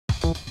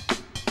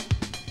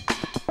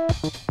The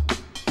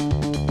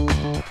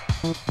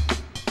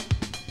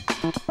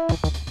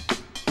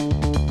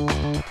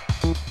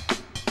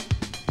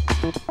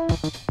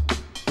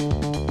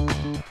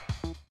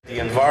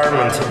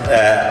environment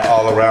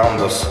all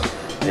around us,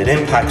 it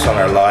impacts on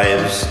our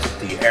lives,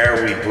 the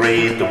air we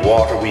breathe, the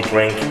water we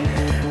drink,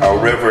 our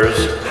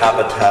rivers,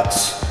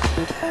 habitats,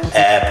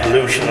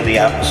 pollution of the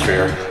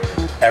atmosphere,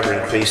 ever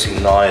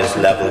increasing noise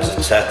levels,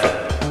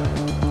 etc.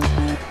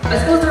 I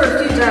suppose there are a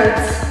few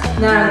doubts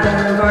now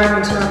that our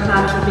environment and our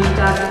planet are being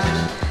damaged,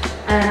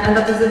 and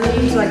that there's a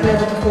need like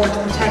never before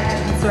to protect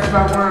and conserve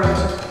our world.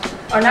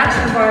 Our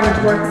natural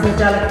environment works in a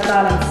delicate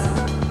balance.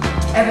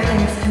 Everything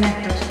is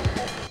connected.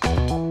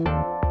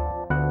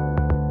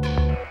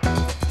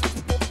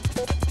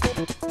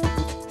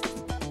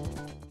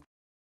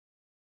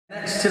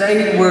 Next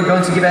today we're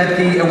going to give out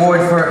the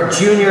award for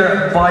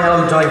Junior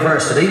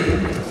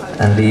BioDiversity.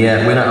 And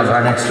the winner of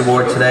our next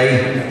award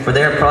today for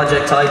their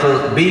project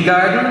title Be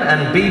Garden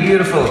and Be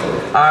Beautiful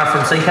are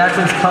from St.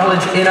 Catherine's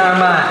College in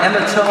Armagh.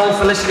 Emma Toll,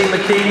 Felicity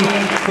McKee,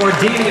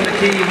 Cordelia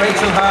McKee,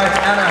 Rachel Hart,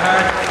 Anna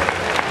Hart,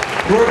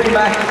 Rory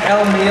Mack,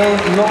 Elle Neal,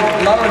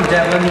 Lauren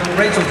Devlin,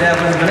 Rachel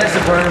Devlin, Vanessa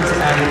Burns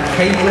and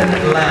Caitlin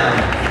Lamb.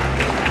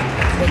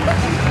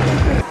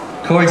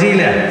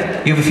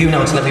 Cordelia, you have a few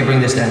notes. Let me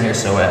bring this down here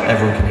so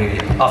everyone can hear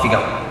you. Off you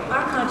go.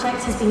 Our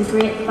project has been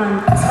great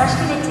fun,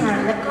 especially making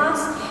our lip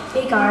gloss,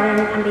 Be Garden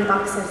and Be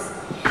Boxes.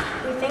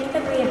 We think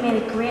that we have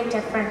made a great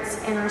difference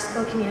in our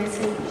school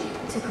community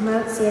to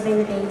promote saving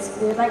the bees.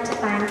 We would like to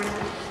thank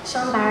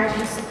Sean Barrett,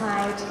 who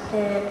supplied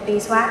the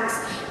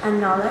beeswax and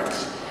knowledge,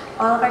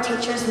 all of our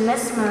teachers,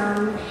 Miss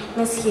Moan,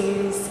 Miss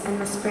Hughes and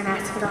Miss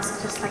Burnett. We'd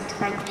also just like to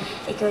thank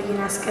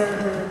ECO-UNESCO,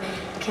 who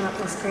came up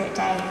with this great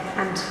day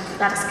and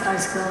let us get out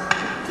of school.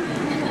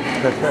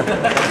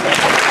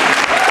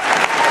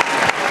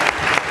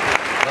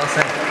 Well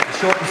said.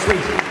 Short and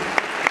sweet.